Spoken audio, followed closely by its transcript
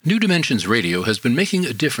New Dimensions Radio has been making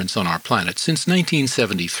a difference on our planet since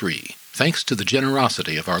 1973, thanks to the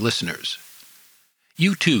generosity of our listeners.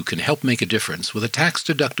 You too can help make a difference with a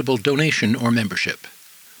tax-deductible donation or membership.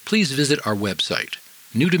 Please visit our website,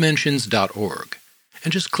 newdimensions.org,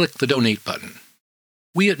 and just click the Donate button.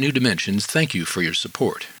 We at New Dimensions thank you for your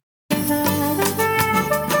support.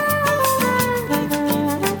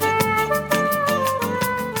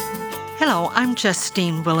 Hello, I'm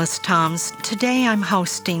Justine Willis-Toms. Today I'm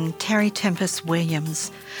hosting Terry Tempest Williams.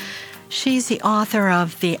 She's the author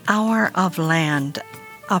of The Hour of Land,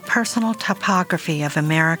 a personal topography of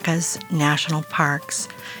America's national parks.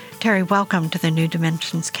 Terry, welcome to the New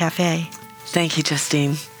Dimensions Cafe. Thank you,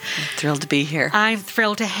 Justine. I'm thrilled to be here. I'm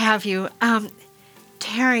thrilled to have you.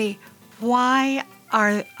 Terry, why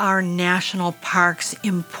are our national parks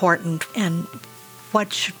important, and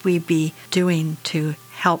what should we be doing to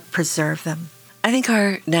help preserve them? I think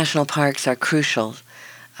our national parks are crucial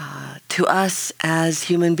to us as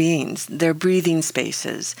human beings. They're breathing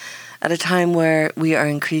spaces at a time where we are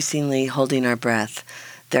increasingly holding our breath.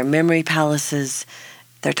 They're memory palaces.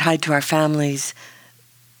 They're tied to our families.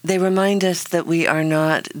 They remind us that we are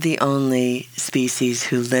not the only species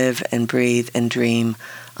who live and breathe and dream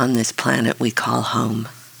on this planet we call home.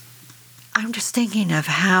 I'm just thinking of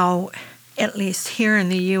how, at least here in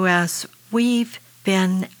the U.S., we've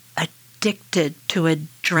been addicted to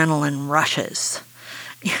adrenaline rushes.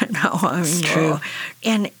 It's true.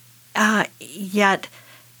 And yet,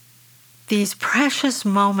 these precious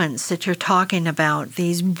moments that you're talking about,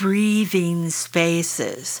 these breathing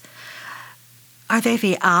spaces, are they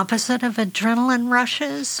the opposite of adrenaline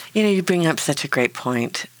rushes? You bring up such a great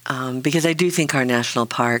point, because I do think our national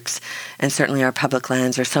parks and certainly our public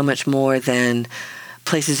lands are so much more than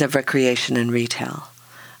places of recreation and retail,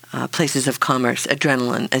 places of commerce,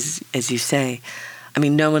 adrenaline, as you say. I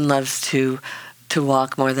mean, no one loves to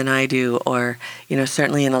walk more than I do, or,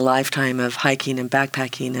 certainly in a lifetime of hiking and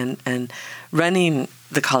backpacking and running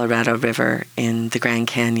the Colorado River in the Grand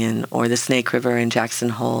Canyon or the Snake River in Jackson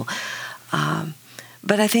Hole.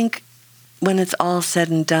 But I think when it's all said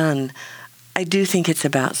and done, I do think it's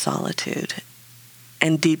about solitude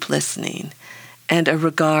and deep listening and a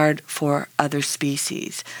regard for other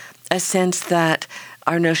species, a sense that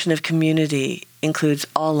our notion of community includes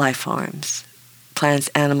all life forms, plants,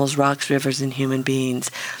 animals, rocks, rivers, and human beings,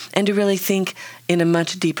 and to really think in a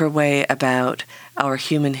much deeper way about our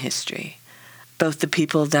human history, both the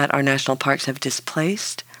people that our national parks have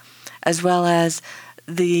displaced, as well as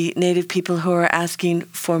the native people who are asking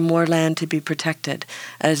for more land to be protected,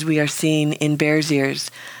 as we are seeing in Bears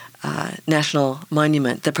Ears National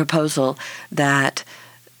Monument, the proposal that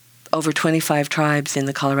over 25 tribes in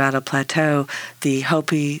the Colorado Plateau, the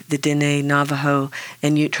Hopi, the Diné, Navajo,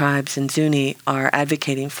 and Ute tribes and Zuni are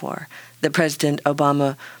advocating for. That President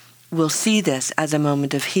Obama will see this as a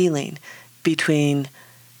moment of healing between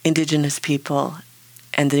indigenous people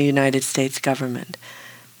and the United States government.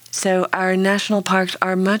 So our national parks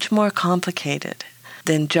are much more complicated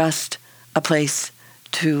than just a place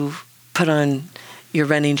to put on your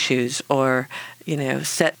running shoes or,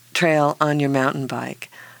 set trail on your mountain bike.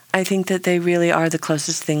 I think that they really are the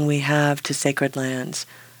closest thing we have to sacred lands.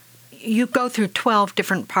 You go through 12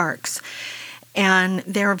 different parks, and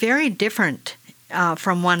they're very different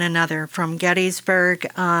from one another, from Gettysburg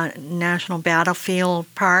National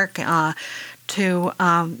Battlefield Park to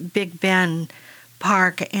Big Bend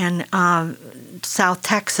Park in South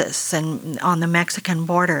Texas and on the Mexican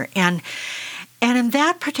border. And in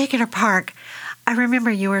that particular park, I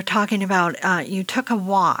remember you were talking about you took a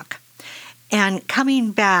walk. And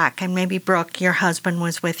coming back, and maybe Brooke, your husband,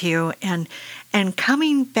 was with you, and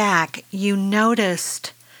coming back, you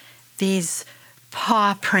noticed these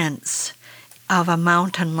paw prints of a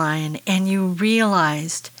mountain lion, and you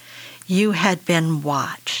realized you had been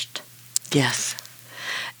watched. Yes.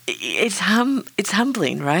 It's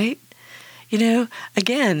humbling, right?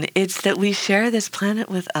 Again, it's that we share this planet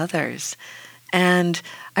with others. And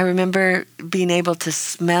I remember being able to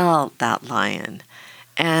smell that lion,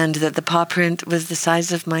 and that the paw print was the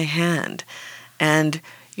size of my hand. And,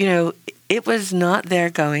 it was not there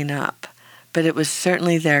going up, but it was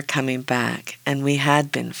certainly there coming back, and we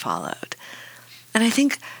had been followed. And I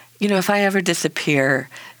think, if I ever disappear,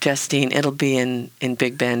 Justine, it'll be in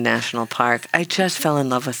Big Bend National Park. I just fell in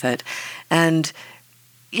love with it. And,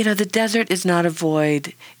 the desert is not a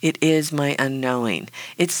void. It is my unknowing.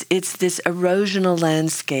 It's this erosional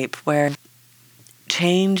landscape where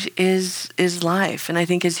change is life. And I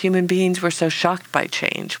think as human beings, we're so shocked by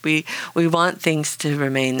change. We want things to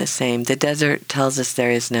remain the same. The desert tells us there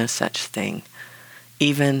is no such thing,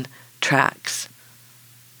 even tracks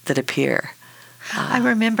that appear. I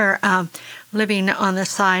remember living on the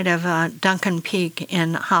side of Duncan Peak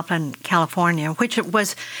in Hopland, California, which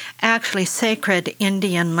was actually sacred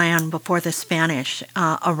Indian land before the Spanish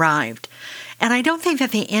arrived. And I don't think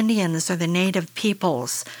that the Indians or the native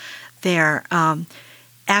peoples there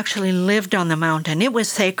actually lived on the mountain. It was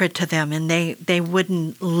sacred to them, and they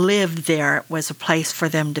wouldn't live there. It was a place for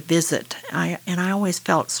them to visit. I always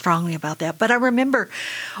felt strongly about that. But I remember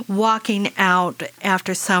walking out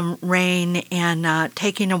after some rain and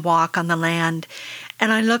taking a walk on the land,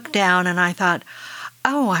 and I looked down and I thought,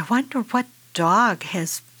 oh, I wonder what dog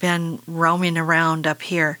has been roaming around up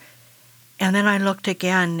here. And then I looked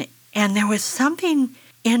again, and there was something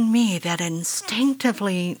in me that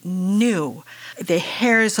instinctively knew. The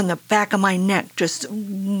hairs on the back of my neck just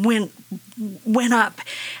went up,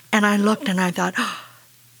 and I looked and I thought, oh,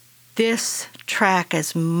 this track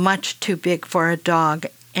is much too big for a dog,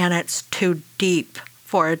 and it's too deep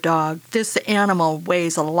for a dog. This animal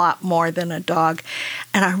weighs a lot more than a dog.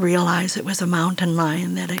 And I realized it was a mountain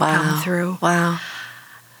lion that had come through. Wow.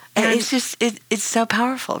 And it's just, it's so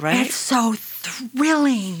powerful, right? It's so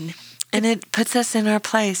thrilling. And it puts us in our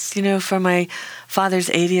place. You know, for my father's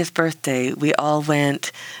 80th birthday, we all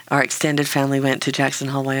went, our extended family went to Jackson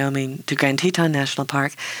Hole, Wyoming, to Grand Teton National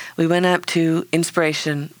Park. We went up to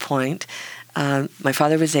Inspiration Point. My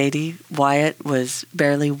father was 80. Wyatt was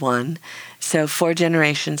barely 1. So 4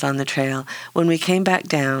 generations on the trail. When we came back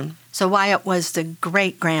down... So Wyatt was the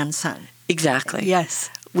great-grandson. Exactly. Yes.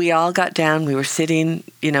 We all got down. We were sitting,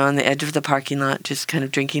 you know, on the edge of the parking lot, just kind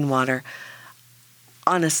of drinking water.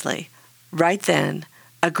 Honestly, right then,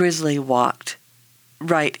 a grizzly walked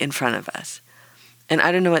right in front of us. And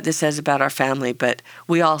I don't know what this says about our family, but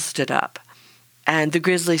we all stood up. And the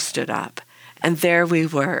grizzly stood up. And there we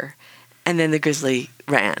were. And then the grizzly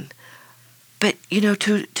ran. But, you know,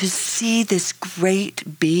 to see this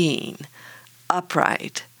great being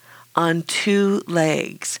upright on 2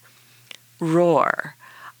 legs roar,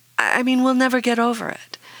 I mean, we'll never get over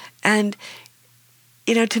it. And,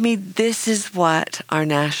 you know, to me, this is what our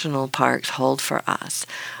national parks hold for us,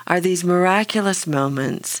 are these miraculous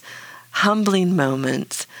moments, humbling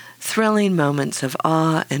moments, thrilling moments of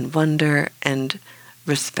awe and wonder and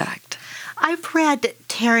respect. I've read,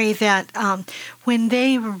 Terry, that when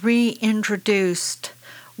they reintroduced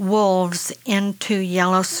wolves into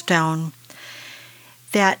Yellowstone,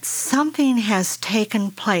 that something has taken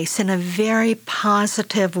place in a very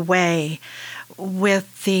positive way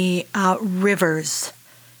with the rivers.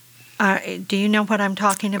 Do you know what I'm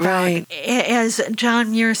talking about? Right. As John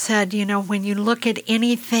Muir said, you know, when you look at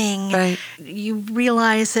anything, right, you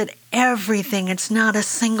realize that everything, it's not a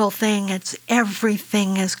single thing, it's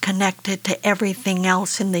everything is connected to everything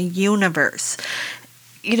else in the universe.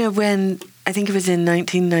 You know, when, I think it was in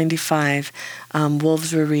 1995,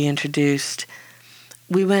 wolves were reintroduced,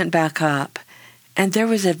 we went back up, and there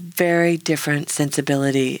was a very different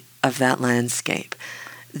sensibility of that landscape.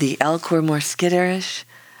 The elk were more skitterish.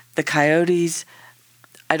 The coyotes,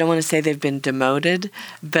 I don't want to say they've been demoted,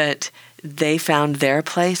 but they found their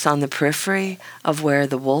place on the periphery of where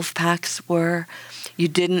the wolf packs were. You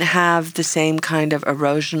didn't have the same kind of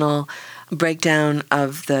erosional breakdown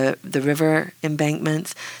of the river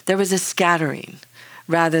embankments. There was a scattering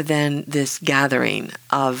rather than this gathering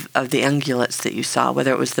of the ungulates that you saw,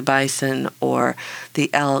 whether it was the bison or the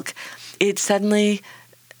elk. It suddenly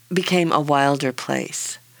became a wilder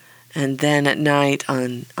place. And then at night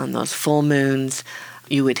on those full moons,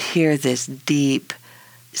 you would hear this deep-seated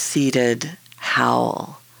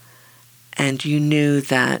howl. And you knew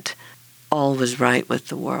that all was right with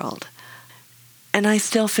the world. And I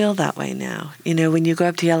still feel that way now. You know, when you go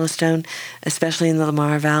up to Yellowstone, especially in the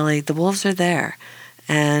Lamar Valley, the wolves are there.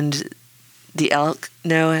 And the elk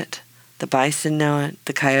know it. The bison know it,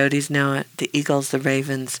 the coyotes know it, the eagles, the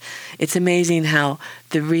ravens. It's amazing how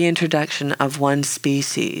the reintroduction of one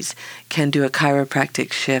species can do a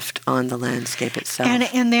chiropractic shift on the landscape itself.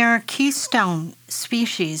 And they're keystone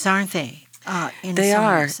species, aren't they? They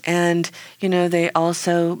are. And, you know, they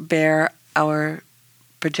also bear our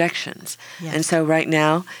projections. Yes. And so right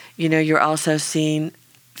now, you know, you're also seeing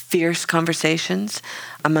fierce conversations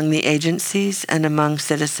among the agencies and among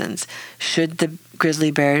citizens. Should the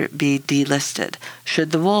grizzly bear be delisted?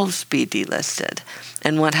 Should the wolves be delisted?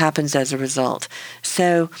 And what happens as a result?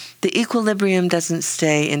 So the equilibrium doesn't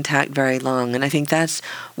stay intact very long. And I think that's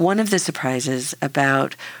one of the surprises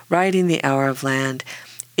about writing The Hour of Land,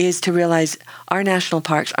 is to realize our national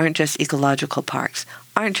parks aren't just ecological parks,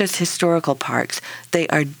 aren't just historical parks. They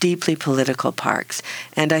are deeply political parks.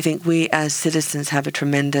 And I think we as citizens have a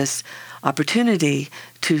tremendous opportunity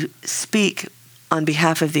to speak on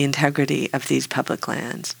behalf of the integrity of these public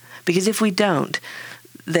lands. Because if we don't,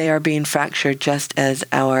 they are being fractured just as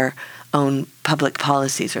our own public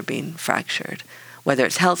policies are being fractured. Whether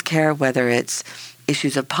it's healthcare, whether it's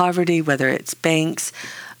issues of poverty, whether it's banks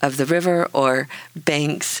of the river or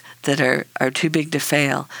banks that are too big to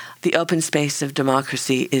fail, the open space of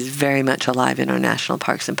democracy is very much alive in our national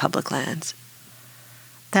parks and public lands.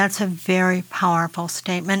 That's a very powerful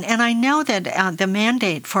statement. And I know that the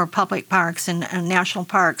mandate for public parks and national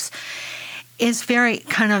parks is very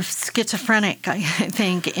kind of schizophrenic, I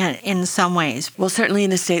think, in some ways. Well, certainly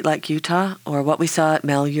in a state like Utah, or what we saw at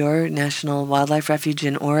Muir National Wildlife Refuge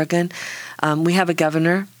in Oregon, we have a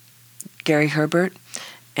governor, Gary Herbert,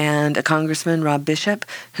 and a congressman, Rob Bishop,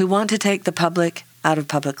 who want to take the public out of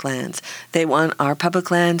public lands. They want our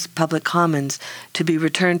public lands, public commons, to be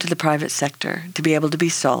returned to the private sector, to be able to be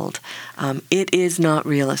sold. It is not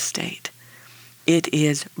real estate. It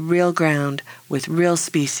is real ground with real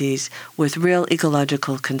species, with real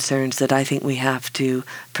ecological concerns that I think we have to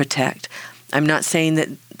protect. I'm not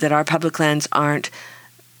saying that our public lands aren't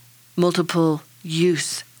multiple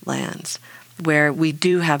use lands, where we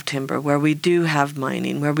do have timber, where we do have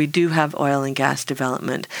mining, where we do have oil and gas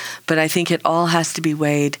development. But I think it all has to be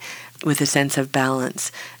weighed with a sense of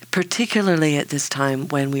balance, particularly at this time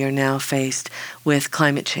when we are now faced with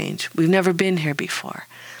climate change. We've never been here before.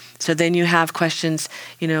 So then you have questions,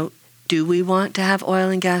 do we want to have oil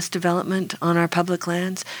and gas development on our public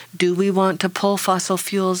lands? Do we want to pull fossil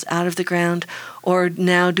fuels out of the ground? Or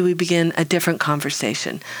now do we begin a different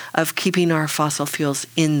conversation of keeping our fossil fuels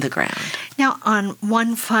in the ground? Now, on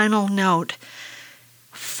one final note,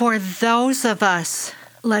 for those of us,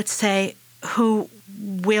 let's say, who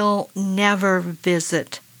will never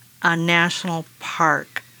visit a national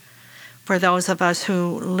park, for those of us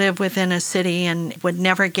who live within a city and would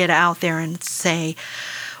never get out there and say,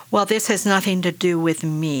 well, this has nothing to do with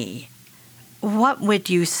me, what would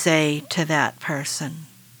you say to that person?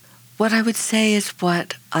 What I would say is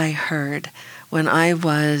what I heard when I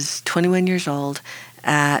was 21 years old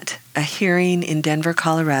at a hearing in Denver,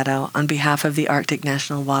 Colorado, on behalf of the Arctic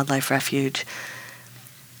National Wildlife Refuge.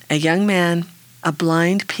 A young man, a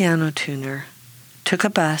blind piano tuner, took a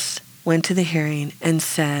bus, went to the hearing, and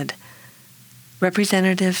said,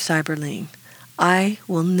 Representative Cyberling, I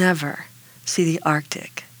will never see the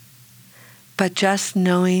Arctic, but just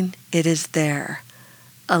knowing it is there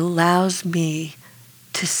allows me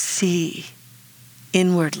to see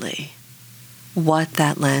inwardly what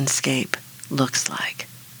that landscape looks like.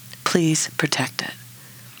 Please protect it.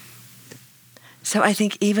 So I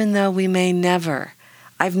think even though we may never,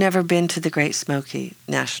 I've never been to the Great Smoky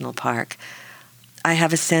National Park, I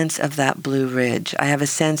have a sense of that Blue Ridge. I have a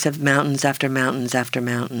sense of mountains after mountains after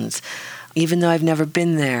mountains. Even though I've never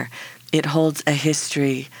been there, it holds a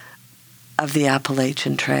history of the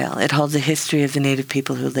Appalachian Trail. It holds a history of the Native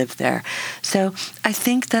people who lived there. So I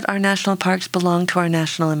think that our national parks belong to our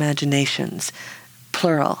national imaginations,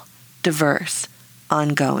 plural, diverse,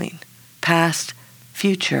 ongoing, past,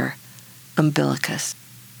 future, umbilicus.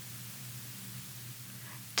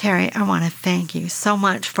 Terry, I want to thank you so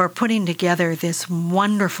much for putting together this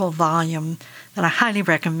wonderful volume that I highly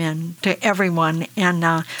recommend to everyone,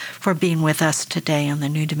 and for being with us today on the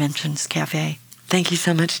New Dimensions Cafe. Thank you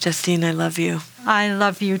so much, Justine. I love you. I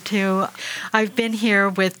love you too. I've been here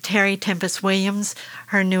with Terry Tempest Williams.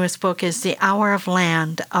 Her newest book is The Hour of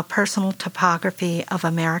Land, A Personal Topography of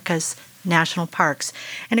America's National Parks.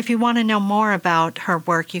 And if you want to know more about her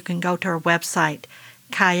work, you can go to her website,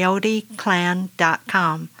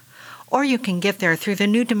 coyoteclan.com, or you can get there through the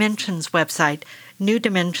New Dimensions website,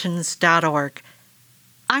 newdimensions.org.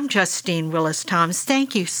 I'm Justine Willis-Toms.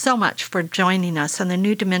 Thank you so much for joining us on the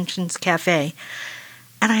New Dimensions Cafe.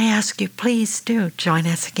 And I ask you, please do join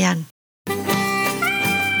us again.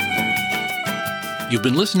 You've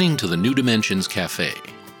been listening to the New Dimensions Cafe.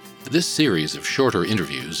 This series of shorter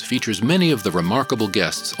interviews features many of the remarkable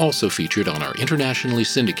guests also featured on our internationally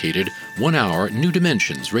syndicated one-hour New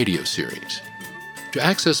Dimensions radio series. To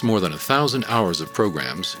access more than 1,000 hours of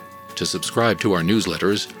programs, to subscribe to our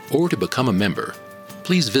newsletters, or to become a member,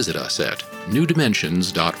 please visit us at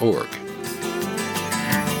newdimensions.org.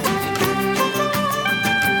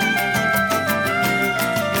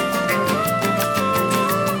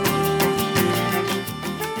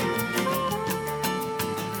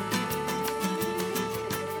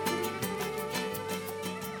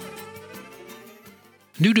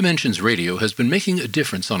 New Dimensions Radio has been making a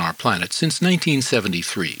difference on our planet since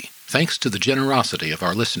 1973, thanks to the generosity of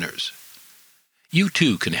our listeners. You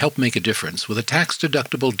too can help make a difference with a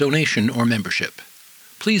tax-deductible donation or membership.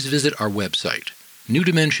 Please visit our website,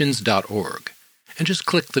 newdimensions.org, and just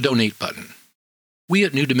click the Donate button. We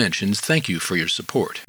at New Dimensions thank you for your support.